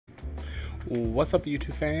What's up,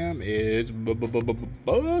 YouTube fam? It's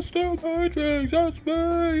Buster Matrix. That's me.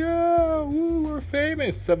 Yeah, woo, we're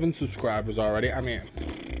famous. 7 subscribers already. I mean,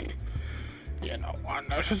 you know, I'm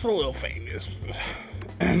just a little famous.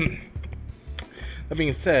 That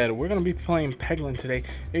being said, we're gonna be playing Peglin today.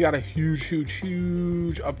 It got a huge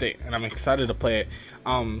update, and I'm excited to play it.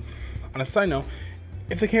 On a side note,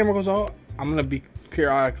 if the camera goes out, I'm gonna be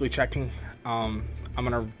periodically checking. I'm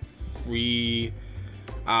gonna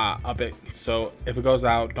up it, so if it goes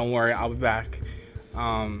out, don't worry, I'll be back.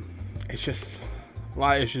 It's just a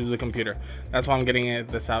lot of issues with the computer. That's why I'm getting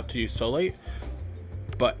this out to you so late,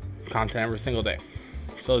 but content every single day.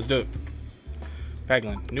 So let's do it.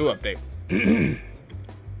 Peglin, new update.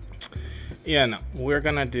 Yeah, no, we're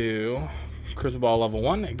gonna do Crucible level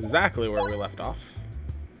 1, exactly where we left off.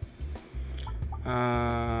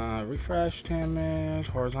 Refresh damage,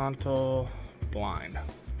 horizontal, blind.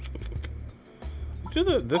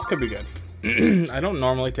 This could be good. I don't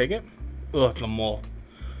normally take it. Ugh, the mole.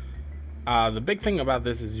 The big thing about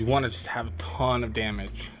this is you want to just have a ton of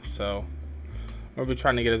damage. So we'll be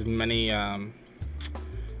trying to get as many of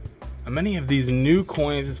these new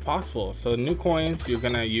coins as possible. So new coins you're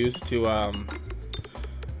gonna use to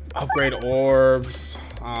upgrade orbs.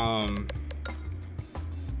 1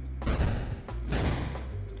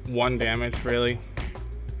 damage really.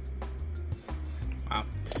 Wow.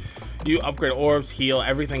 You upgrade orbs, heal,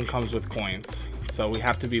 everything comes with coins. So we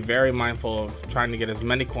have to be very mindful of trying to get as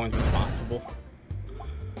many coins as possible.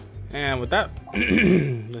 And with that,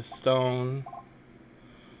 the stone,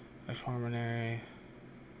 extraordinary.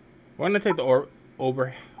 We're gonna take the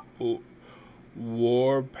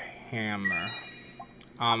warp hammer.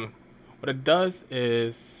 What it does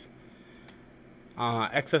is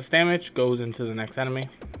excess damage goes into the next enemy.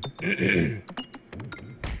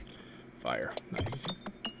 Fire, nice.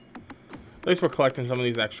 At least we're collecting some of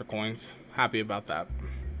these extra coins. Happy about that.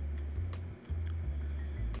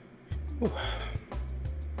 Whew.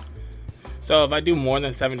 So if I do more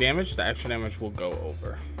than 7 damage, the extra damage will go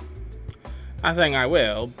over. Not saying I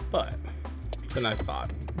will, but it's a nice thought.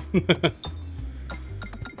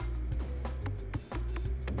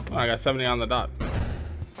 Oh, I got 70 on the dot.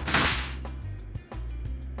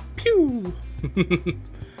 Pew!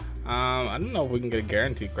 I don't know if we can get a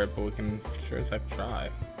guaranteed crit, but we can sure as heck try.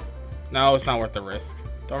 No, it's not worth the risk.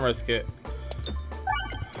 Don't risk it.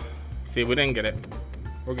 See, we didn't get it.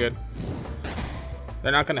 We're good.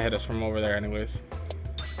 They're not gonna hit us from over there anyways.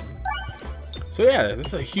 So yeah, this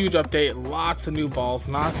is a huge update. Lots of new balls,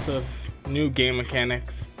 lots of new game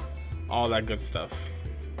mechanics, all that good stuff.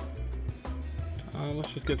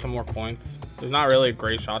 Let's just get some more coins. There's not really a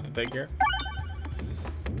great shot to take here.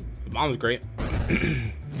 The bomb's great.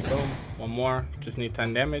 Boom, 1 more. Just need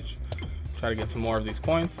 10 damage. Try to get some more of these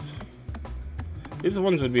coins. These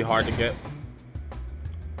ones would be hard to get.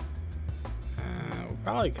 We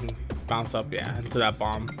probably can bounce up, yeah, into that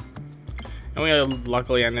bomb. And we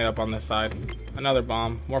luckily ended up on this side. Another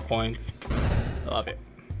bomb, more coins. I love it.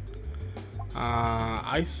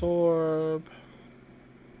 Ice orb.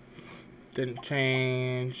 Didn't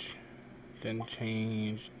change. Didn't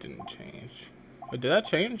change. Wait, did that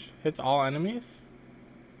change? Hits all enemies?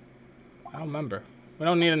 I don't remember. We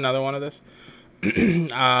don't need another one of this.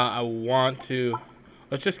 I want to...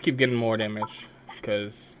 Let's just keep getting more damage,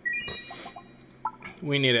 because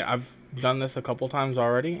we need it. I've done this a couple times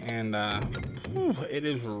already, and it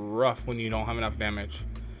is rough when you don't have enough damage.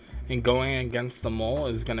 And going against the mole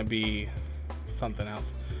is going to be something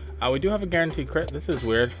else. We do have a guaranteed crit. This is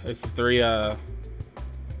weird. It's 3...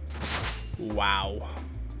 Wow.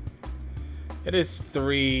 It is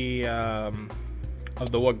 3 of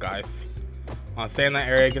the wood guys. I'll stay in that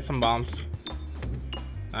area, get some bombs.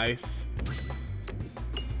 Nice.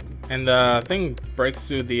 And the thing breaks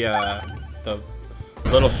through the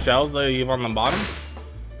little shells they leave on the bottom.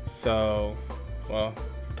 So, well,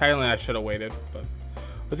 technically I should have waited, but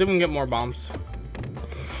let's see if we can get more bombs.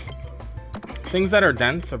 Things that are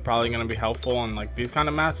dense are probably going to be helpful on like these kind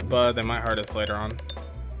of maps, but they might hurt us later on.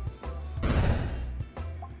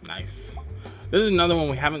 Nice. This is another one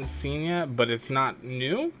we haven't seen yet, but it's not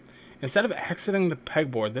new. Instead of exiting the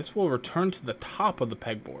pegboard, this will return to the top of the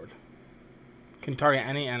pegboard. Can target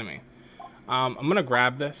any enemy. I'm going to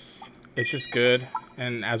grab this. It's just good.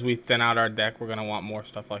 And as we thin out our deck, we're going to want more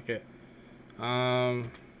stuff like it. Let's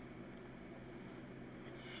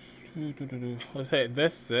hit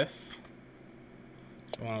this. So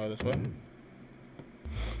I want to go this way. I'm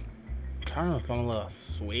trying to feel a little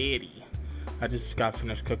sweaty. I just got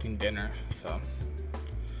finished cooking dinner, so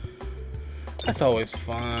that's always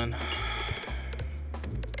fun.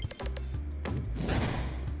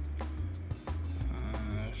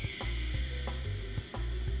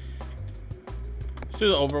 do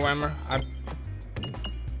the overwhammer.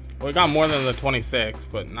 We got more than the 26,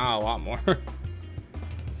 but not a lot more.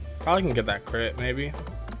 Probably can get that crit, maybe.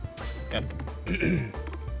 Yep.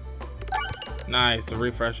 Nice, the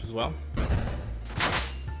refresh as well.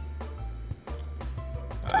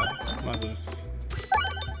 Might as well just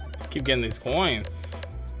keep getting these coins.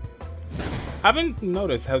 I haven't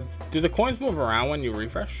noticed, do the coins move around when you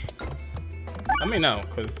refresh? Let me know,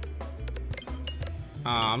 because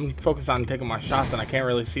I'm focused on taking my shots and I can't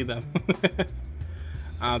really see them.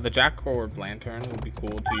 The Jack-Orb Lantern would be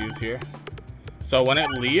cool to use here. So when it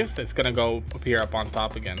leaves, it's gonna go appear up on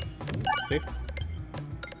top again. See?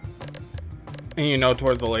 And you know,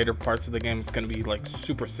 towards the later parts of the game, it's gonna be like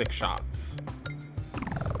super sick shots.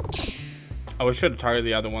 Oh, we should have targeted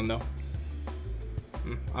the other one though.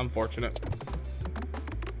 Unfortunate.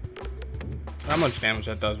 How much damage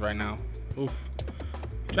that does right now? Oof.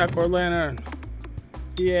 Jack-Orb Lantern.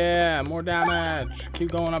 Yeah, more damage.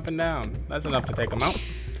 Keep going up and down. That's enough to take him out.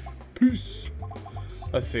 Peace.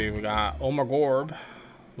 Let's see. We got Omagorb,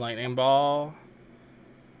 Lightning Ball,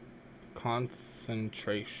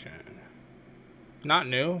 Concentration. Not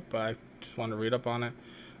new, but I just want to read up on it.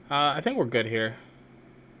 I think we're good here,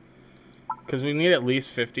 because we need at least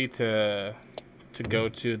 50 to go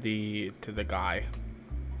to the guy.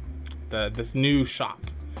 This new shop,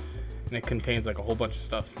 and it contains like a whole bunch of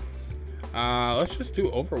stuff. Let's just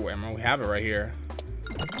do Overwhammer. We have it right here.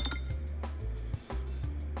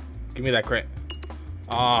 Give me that crit.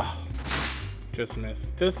 Ah, just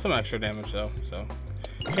missed. Did some extra damage though, so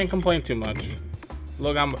can't complain too much.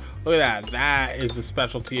 Look at that. That is the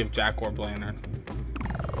specialty of Jack-Orb Lantern.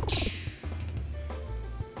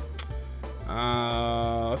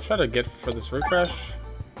 Let's try to get for this refresh.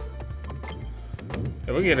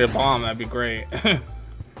 If we get a bomb, that'd be great.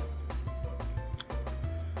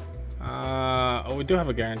 Oh, we do have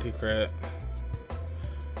a guaranteed crit.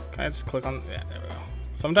 Can I just click on? Yeah, there we go.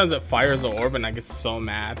 Sometimes it fires the orb and I get so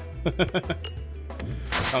mad.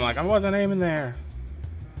 I'm like, I wasn't aiming there.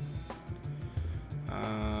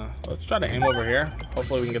 Let's try to aim over here.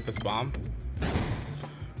 Hopefully we can get this bomb.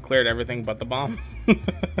 Cleared everything but the bomb.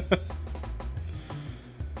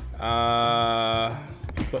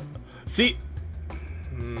 See?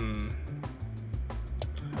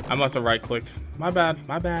 I must have right clicked. My bad.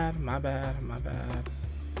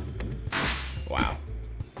 Wow.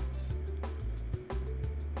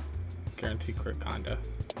 Guarantee crit kinda.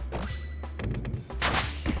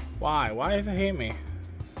 Why? Why does it hate me?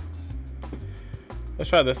 Let's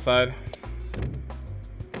try this side.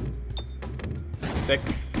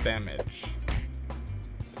 6 damage.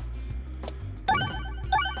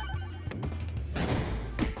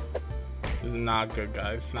 This is not good,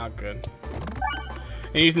 guys. Not good.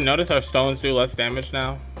 And you can notice our stones do less damage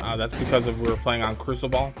now. That's because we were playing on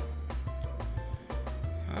Crucible.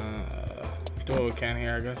 Do what we can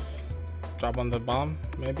here, I guess. Drop on the bomb,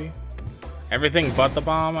 maybe. Everything but the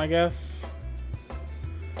bomb, I guess.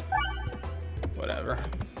 Whatever.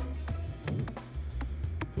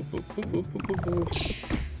 Boop, boop, boop, boop, boop, boop, boop.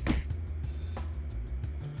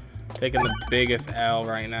 Taking the biggest L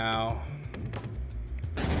right now.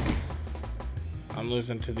 I'm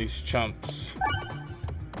losing to these chumps.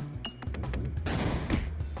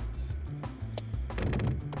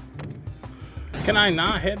 Can I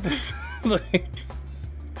not hit this? Like,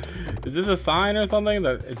 is this a sign or something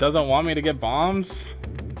that it doesn't want me to get bombs?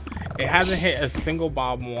 It hasn't hit a single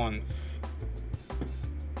bomb once.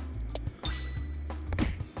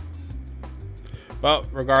 Well,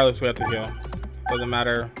 regardless, we have to heal. Doesn't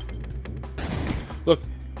matter. Look,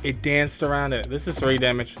 it danced around it. This is 3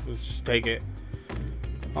 damage. Let's just take it.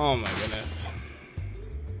 Oh my goodness.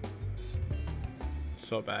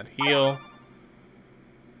 So bad. Heal.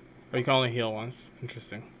 Or you can only heal once.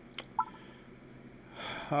 Interesting.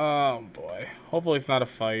 Oh boy. Hopefully it's not a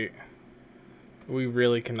fight. We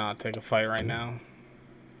really cannot take a fight right now.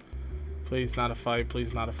 Please not a fight.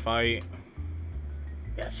 Please not a fight.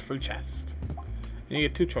 Yes, free chest. And you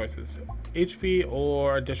get 2 choices. HP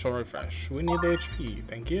or additional refresh. We need the HP.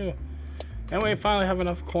 Thank you. And we finally have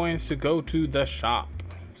enough coins to go to the shop.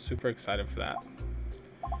 Super excited for that.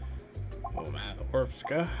 Oh man,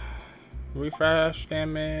 Orpska. Refresh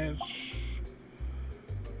damage.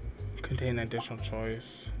 Contain additional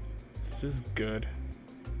choice. This is good.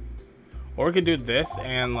 Or we could do this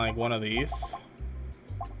and like one of these.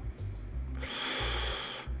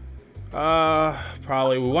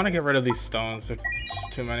 Probably we want to get rid of these stones. There's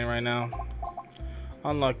too many right now.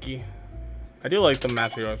 Unlucky. I do like the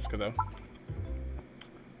Matryoshka though.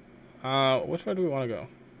 Which way do we want to go?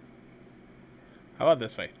 How about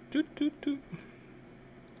this way? Doot, doot, doot.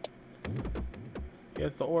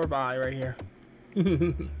 Here's the orb eye right here.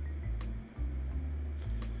 Free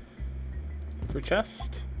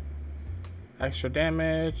chest. Extra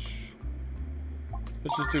damage.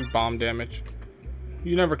 Let's just do bomb damage.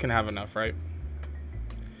 You never can have enough, right?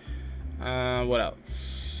 What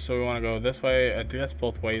else? So we want to go this way. I think that's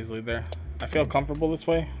both ways lead there. I feel comfortable this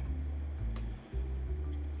way.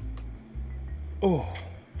 Oh,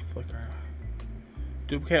 flicker.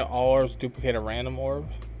 Duplicate all orbs. Duplicate a random orb.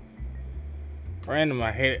 Random,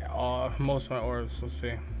 I hate most of my orbs. Let's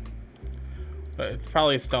see. But it's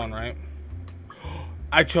probably a stone, right?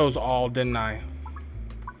 I chose all, didn't I?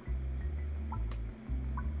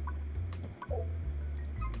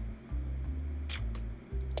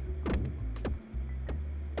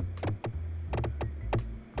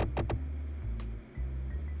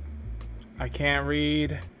 I can't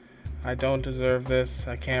read. I don't deserve this.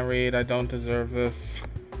 I can't read. I don't deserve this.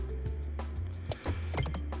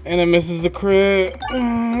 And it misses the crit.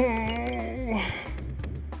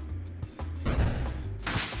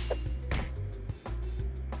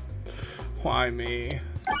 Why me?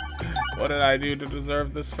 What did I do to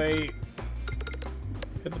deserve this fate?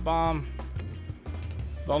 Hit the bomb.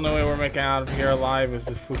 The only way we're making out of here alive is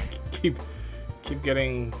if we keep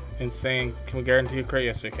getting insane. Can we guarantee a crit?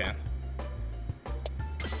 Yes, we can.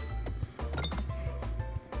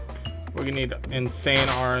 We're gonna need insane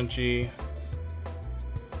RNG.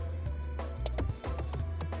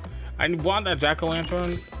 I want that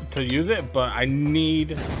jack-o'-lantern to use it, but I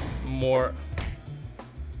need more.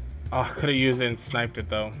 Oh, I could have used it and sniped it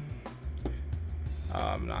though.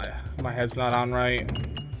 My head's not on right.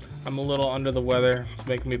 I'm a little under the weather. It's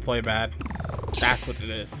making me play bad. That's what it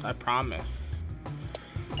is. I promise.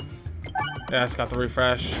 Yeah, it's got the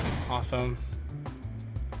refresh. Awesome.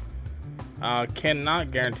 Cannot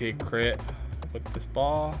guarantee a crit with this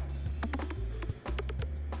ball.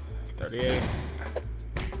 38.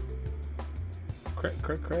 Crit.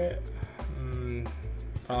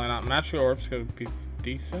 Probably not. Match your orbs could be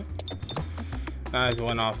decent. I just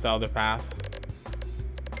went off the other path.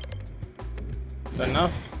 Is that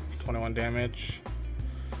enough? 21 damage.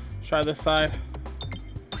 Let's try this side.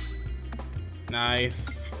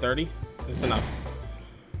 Nice. 30. That's enough.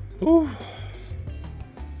 Ooh.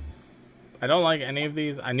 I don't like any of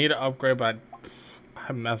these. I need to upgrade, but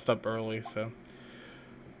I messed up early, so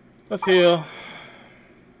let's heal.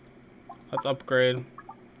 Let's upgrade.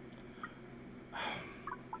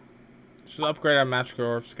 Should upgrade our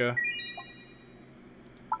Machka.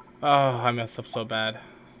 Oh, I messed up so bad.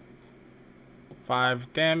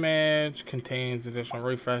 5 damage, contains additional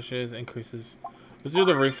refreshes, increases. Let's do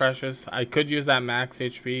the refreshes. I could use that max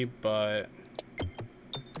HP, but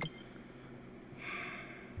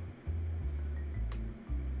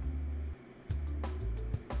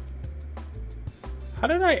how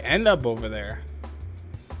did I end up over there?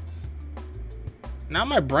 Now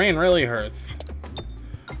my brain really hurts.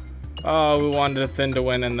 Oh, we wanted a thin to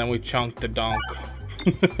win and then we chunked the dunk.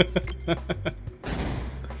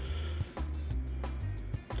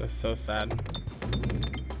 That's so sad.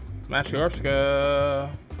 Matryoshka.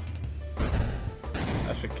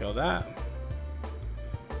 That should kill that.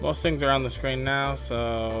 Most things are on the screen now,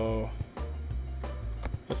 so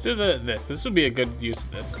let's do this. This would be a good use of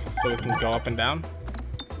this, so we can go up and down.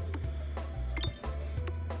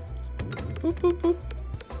 Boop, boop, boop.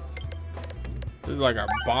 This is like our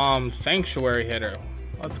bomb sanctuary hitter.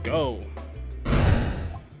 Let's go.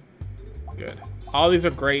 Good. All these are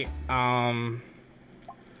great.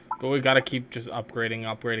 But we gotta keep just upgrading.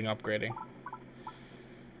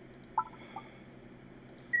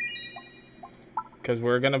 Because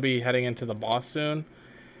we're gonna be heading into the boss soon.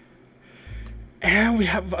 And we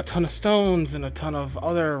have a ton of stones and a ton of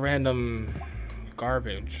other random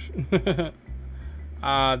garbage.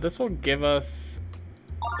 This will give us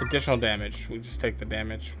additional damage. We just take the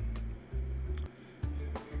damage.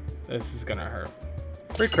 This is gonna hurt.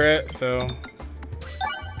 Free crit, so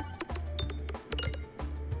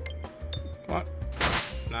come on.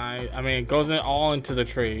 Nice. I mean, it goes all into the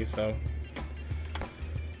tree, so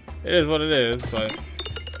it is what it is, but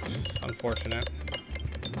it's just unfortunate.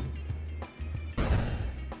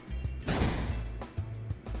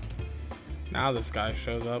 Now this guy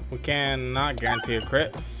shows up. We cannot guarantee a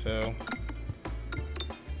crit, so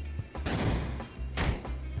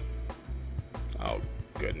oh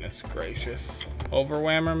goodness gracious.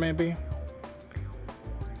 Overwhammer maybe?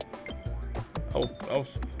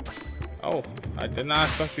 Oh, I did not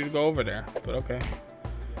expect you to go over there, but okay.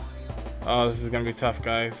 Oh, this is gonna be tough,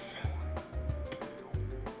 guys.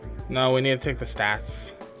 No, we need to take the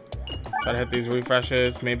stats. Try to hit these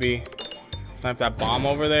refreshes, maybe snipe that bomb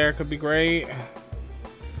over there, could be great.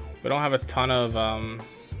 We don't have a ton of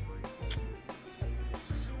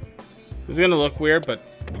It's gonna look weird, but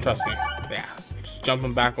trust me. Yeah, just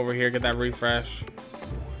jumping back over here, get that refresh.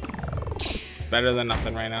 Better than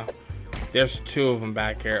nothing right now. There's 2 of them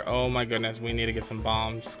back here. Oh my goodness, we need to get some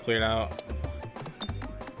bombs cleared out.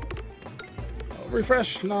 Oh,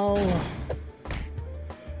 refresh, no.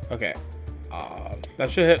 Okay, that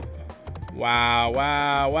should hit. Wow,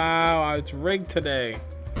 wow, wow, it's rigged today.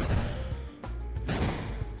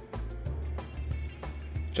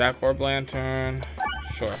 Jack Orb Lantern,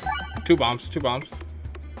 sure. 2 bombs, 2 bombs.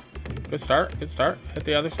 Good start, good start. Hit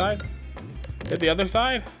the other side. Hit the other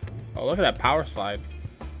side. Oh, look at that power slide.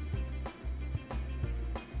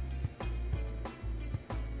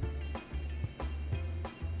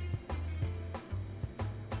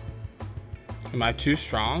 Am I too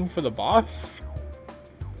strong for the boss?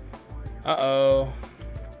 Uh-oh.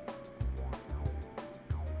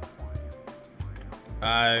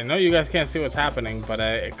 I know you guys can't see what's happening, but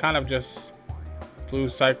it kind of just blue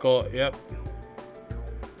cycle. Yep.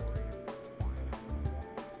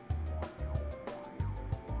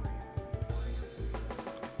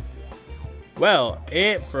 Well,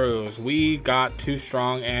 it froze. We got too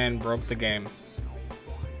strong and broke the game.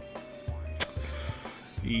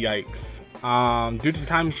 Yikes. Due to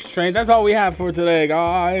time constraint, that's all we have for today,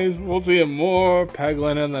 guys. We'll see you more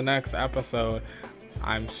Peglin in the next episode.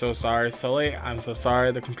 I'm so sorry it's so late. I'm so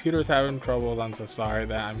sorry the computer's having troubles. I'm so sorry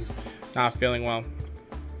that I'm not feeling well.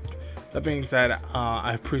 That being said,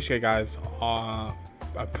 I appreciate guys.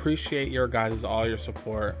 Appreciate your guys' all your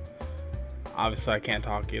support. Obviously, I can't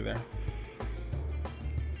talk either.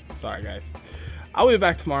 Sorry, guys. I'll be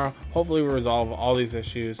back tomorrow. Hopefully, we resolve all these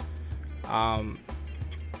issues.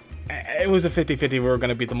 It was a 50-50. We were going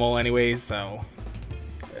to beat the mole anyways, so...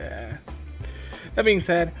 That being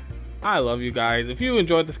said, I love you guys. If you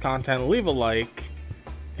enjoyed this content, leave a like.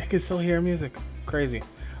 I can still hear music. Crazy.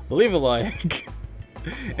 Leave a like.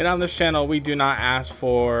 And on this channel, we do not ask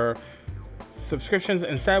for subscriptions.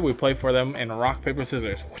 Instead, we play for them in rock, paper,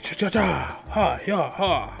 scissors.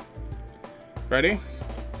 Ready?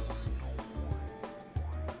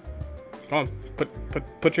 Come on,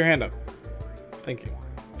 put your hand up. Thank you.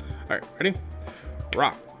 All right, ready?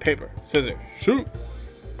 Rock, paper, scissors, shoot.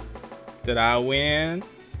 Did I win?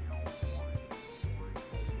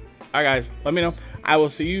 All right, guys, let me know. I will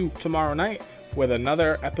see you tomorrow night with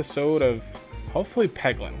another episode of hopefully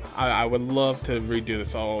Peglin. I would love to redo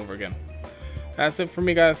this all over again. That's it for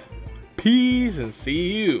me, guys. Peace, and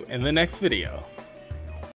see you in the next video.